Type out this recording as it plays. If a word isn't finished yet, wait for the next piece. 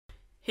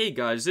Hey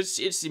guys,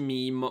 it's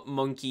me,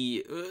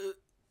 Monkey.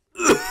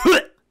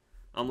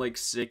 I'm like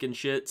sick and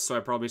shit, so I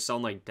probably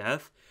sound like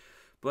death.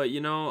 But you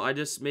know, I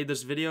just made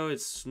this video.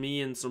 It's me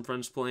and some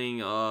friends playing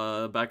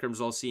Backrooms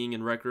All Seeing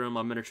in Rec Room.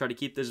 I'm gonna try to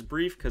keep this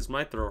brief because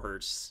my throat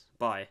hurts.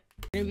 Bye.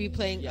 We're gonna be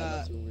playing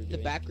the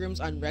Backrooms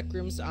on Rec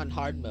Rooms on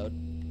hard mode.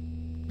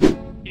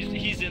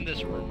 He's in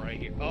this room right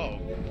here. Oh.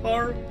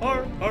 Har.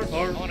 I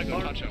wanna go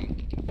touch him.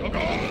 Oh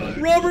god.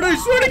 Robert, I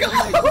swear to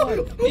God!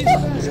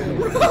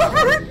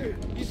 Robert!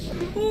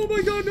 Oh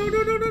my God!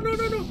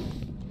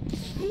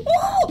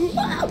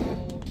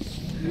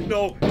 No!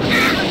 No!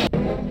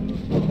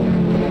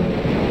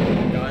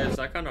 Guys,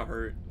 that kind of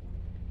hurt.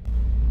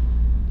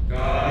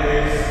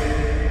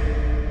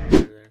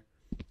 Guys.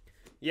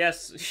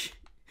 Yes.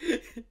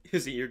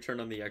 Is it your turn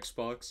on the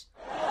Xbox?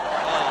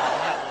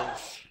 Oh,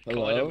 that was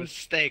quite a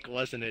mistake,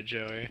 wasn't it,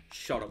 Joey?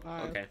 Shut up.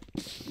 Okay.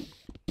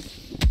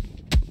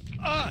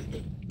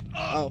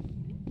 Oh.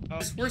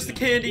 Where's the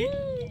candy?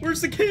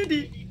 Where's the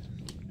candy?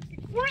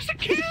 Where's the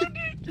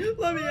candy?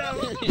 Let me out.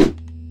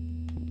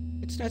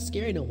 It's not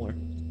scary no more.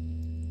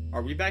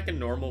 Are we back in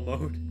normal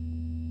mode?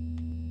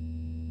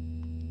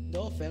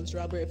 No offense,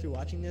 Robert, if you're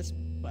watching this,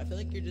 but I feel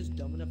like you're just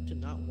dumb enough to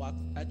not walk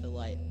at the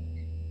light.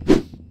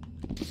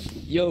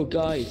 Yo,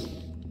 guys.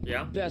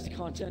 Yeah? Best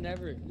content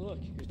ever. Look,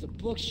 here's a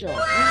bookshelf.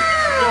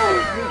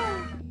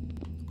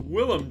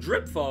 Willem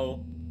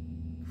Dripfo.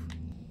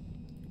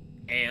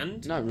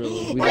 And? Not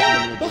really. We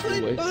just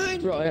went away.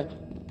 Behind! Bro,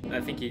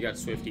 I think he got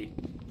Swifty.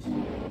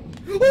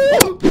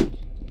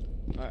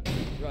 Alright,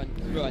 run.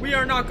 We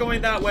are not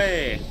going that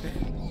way.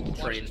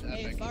 Watch this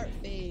Hey, epic. fart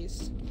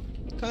face.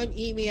 Come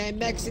eat me, I'm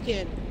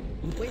Mexican.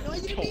 Wait, no, I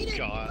didn't eat Oh it.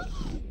 god.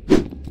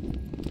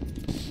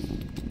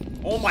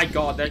 Oh my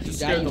God, that just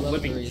scared the Daddy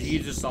living lovers.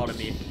 Jesus out of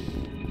me.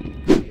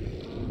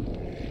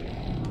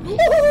 No!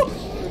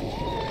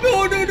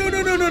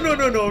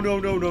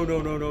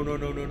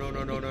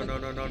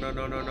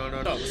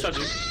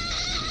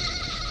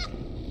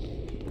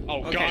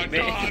 Oh Okay, god,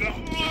 man. god.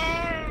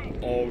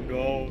 Oh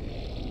no.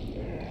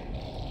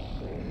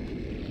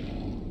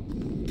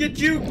 Get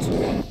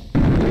juked!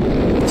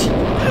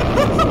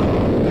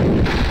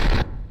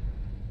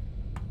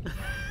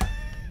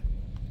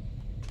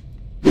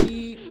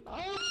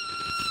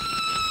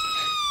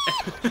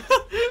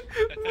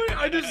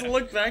 I just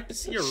looked back to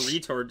see a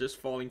retard just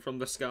falling from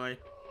the sky.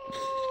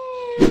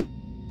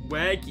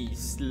 Wacky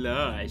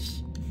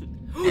slush.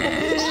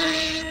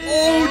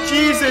 Oh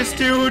Jesus,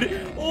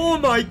 dude! Oh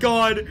my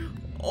God!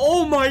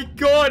 Oh my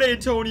God,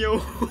 Antonio!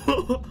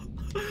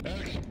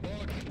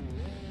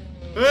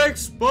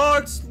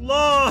 Xbox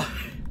Live!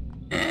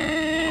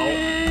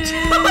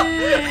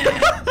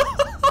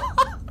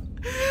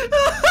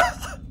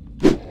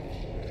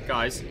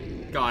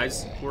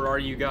 Guys, where are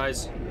you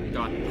guys?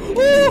 God.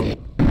 Oh!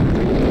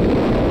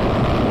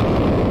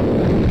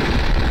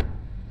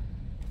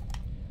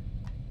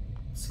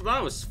 So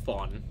that was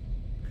fun.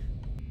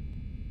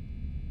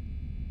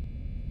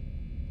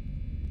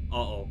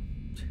 Uh-oh.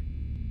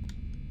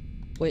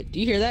 Wait, do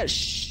you hear that?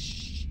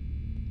 Shh.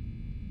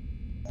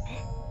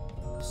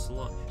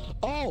 Slush.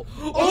 Oh!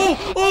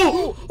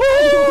 Oh!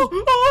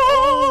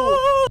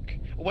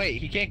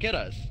 Wait, he can't get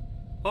us.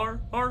 Har.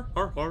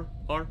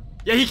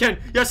 Yeah, he can.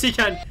 Yes, he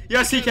can.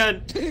 Yes, he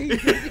can.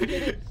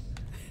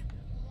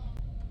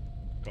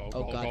 Go,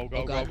 Oh go, god, go, oh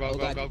go, god, go, oh go,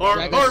 god. go, Har.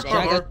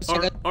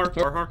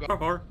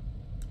 go,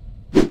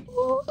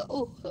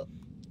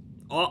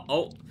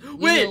 Uh-oh. Wheel,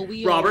 Wait,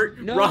 wheel.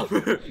 Robert. No.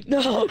 Robert.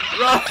 No!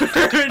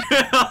 Robert.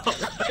 No.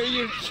 Are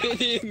you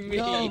kidding me?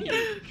 No.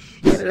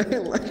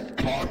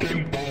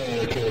 Talking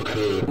ball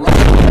talker.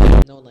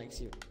 No one likes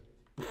you.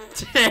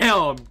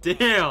 Damn.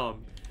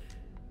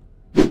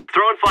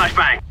 Throwing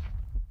flashbang.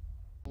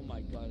 Oh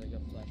my god, I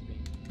got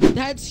flashbang.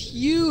 That's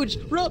huge!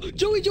 Bro,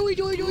 Joey!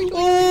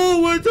 Oh,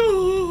 what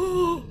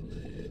the?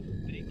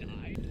 Did he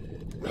die?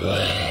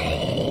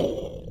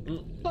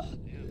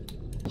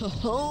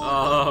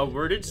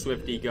 Where did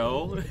Swifty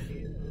go?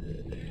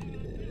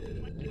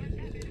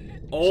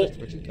 Oh,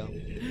 Where'd you go?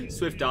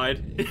 Swift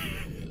died.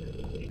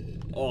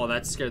 Oh,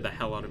 that scared the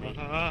hell out of me.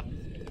 Oh,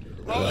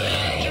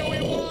 Joey,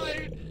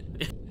 why?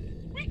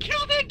 We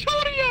killed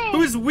Antonio!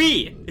 Who is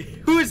we?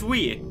 Who is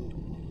we?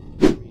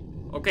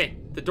 Okay,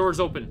 the door's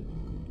open.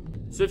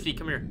 Swifty,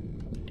 come here.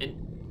 And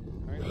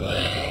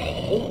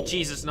oh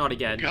Jesus, not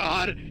again.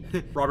 God.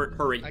 Robert,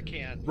 hurry. I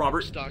can't.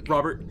 Robert, I'm stuck.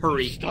 Robert,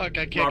 hurry. I'm stuck.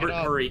 I can't Robert, get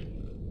up. hurry.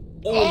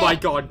 Oh my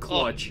God,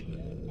 clutch.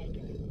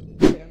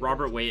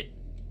 Robert, wait.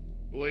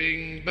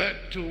 Going back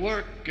to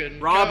work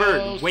and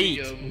Robert, wait.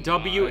 calcium.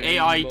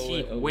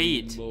 W-A-I-T,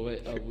 wait.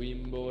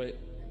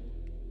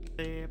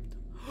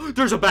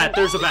 There's a bat,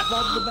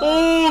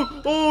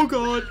 Oh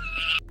God.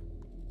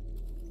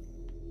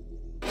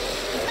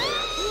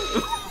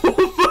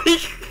 Oh my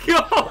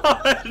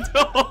God.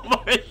 Oh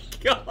my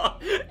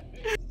God.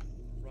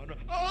 Run.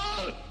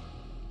 Oh!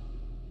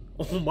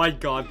 Oh my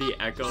God, the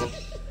echo.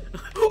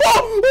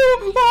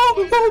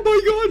 Oh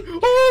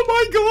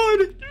my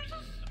God.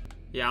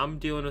 Yeah, I'm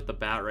dealing with the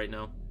bat right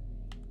now.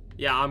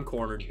 Yeah, I'm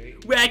cornered.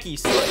 Wacky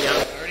slut,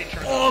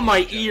 yeah. Oh, off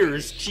my the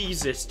ears.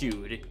 Jesus,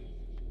 dude.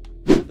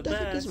 What the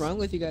heck is wrong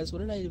with you guys? What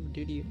did I even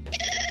do to you?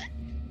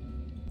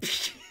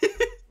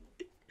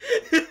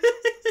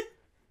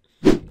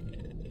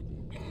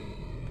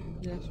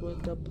 That's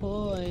what the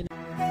point.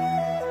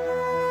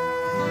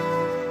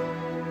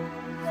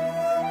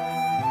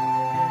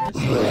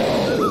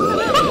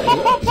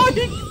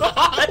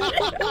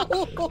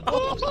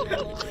 Oh my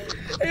god!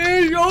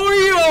 Hey,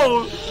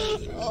 yo-yo!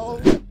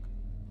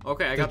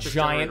 Okay, I got the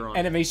giant wrong.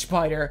 enemy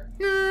spider.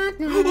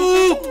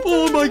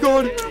 Oh my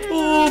god!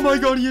 Oh my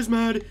god, he is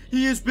mad!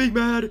 He is big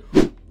mad!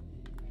 Oh my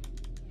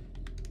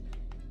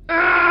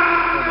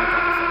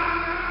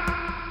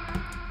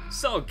god.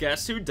 So,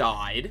 guess who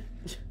died?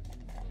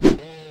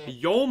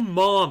 Yo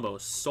mama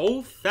was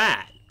so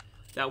fat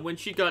that when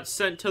she got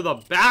sent to the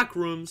back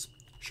rooms,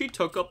 she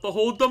took up the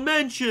whole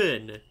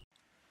dimension!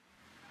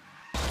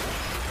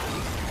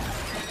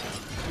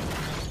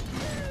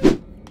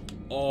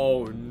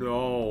 Oh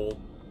no.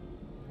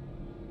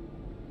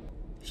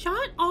 Shut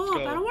up!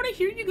 I don't want to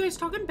hear you guys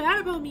talking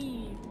bad about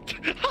me.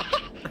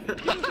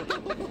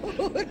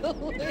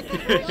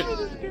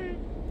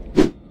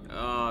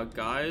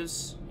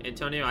 Guys,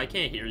 Antonio, I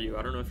can't hear you.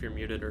 I don't know if you're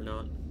muted or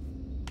not.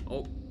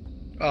 Oh.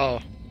 Oh.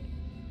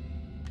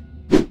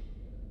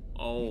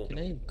 Oh. Can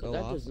I go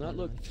That off? does not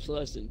look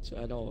pleasant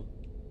at all.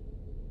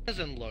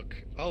 Doesn't look.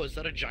 Oh, is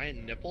that a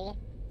giant nipple?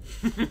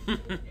 What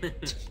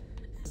is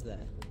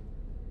that?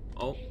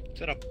 Oh. Is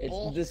that a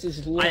pole? This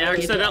is. I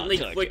accidentally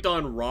clicked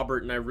on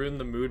Robert and I ruined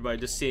the mood by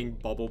just seeing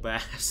Bubble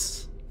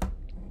Bass.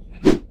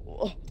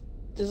 Oh,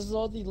 this is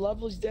all the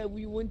levels that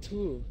we went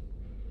to.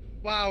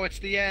 Wow, it's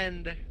the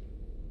end.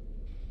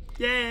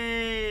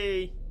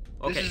 Yay!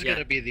 Okay, This is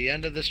gonna be the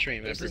end of the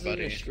stream, This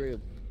everybody. isn't a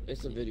stream.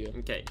 It's a video.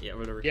 Okay, yeah,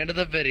 whatever. The end of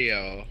the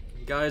video.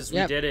 Guys, we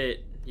Yep. did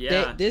it.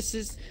 Yeah. This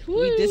is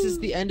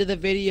the end of the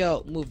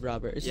video. Move,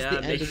 Robert. This Yeah, is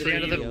the make end of the sure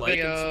end of you the video. like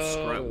and video.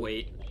 subscribe.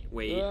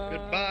 Wait.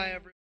 Goodbye,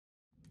 everybody.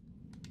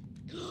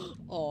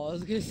 Oh, I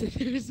was gonna say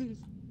there's.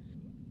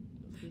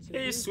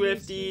 Hey,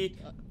 Swifty.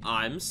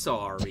 I'm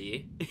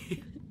sorry.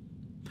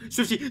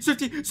 Swifty!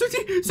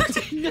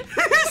 Swifty!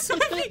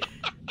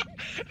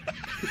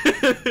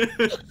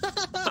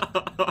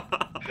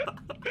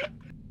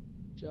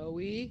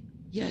 Joey.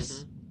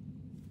 Yes.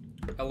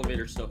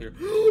 Elevator's still here.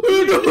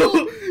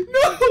 No!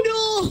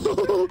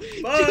 No!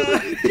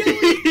 Bye!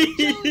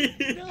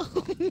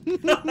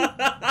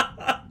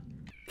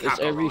 It's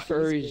every Kakarot.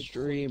 furry's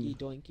dream.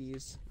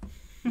 Doinkies.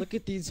 Look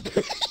at these.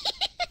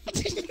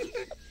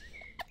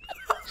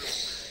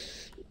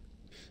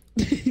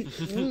 This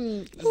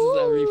is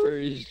every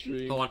furry's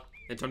dream. Hold on.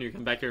 Antonio,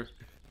 come back here.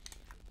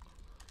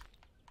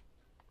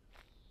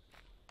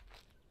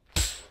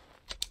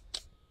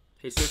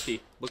 Hey,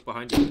 Swifty, look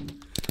behind you.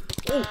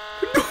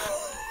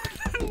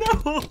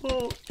 Oh,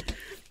 no!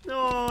 No,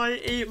 I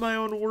ate my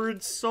own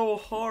words so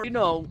hard. You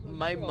know,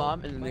 my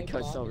mom, and then they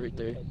cuts out right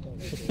there.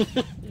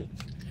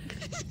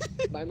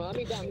 My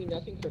mommy got me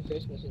nothing for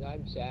Christmas and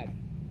I'm sad.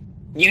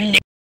 You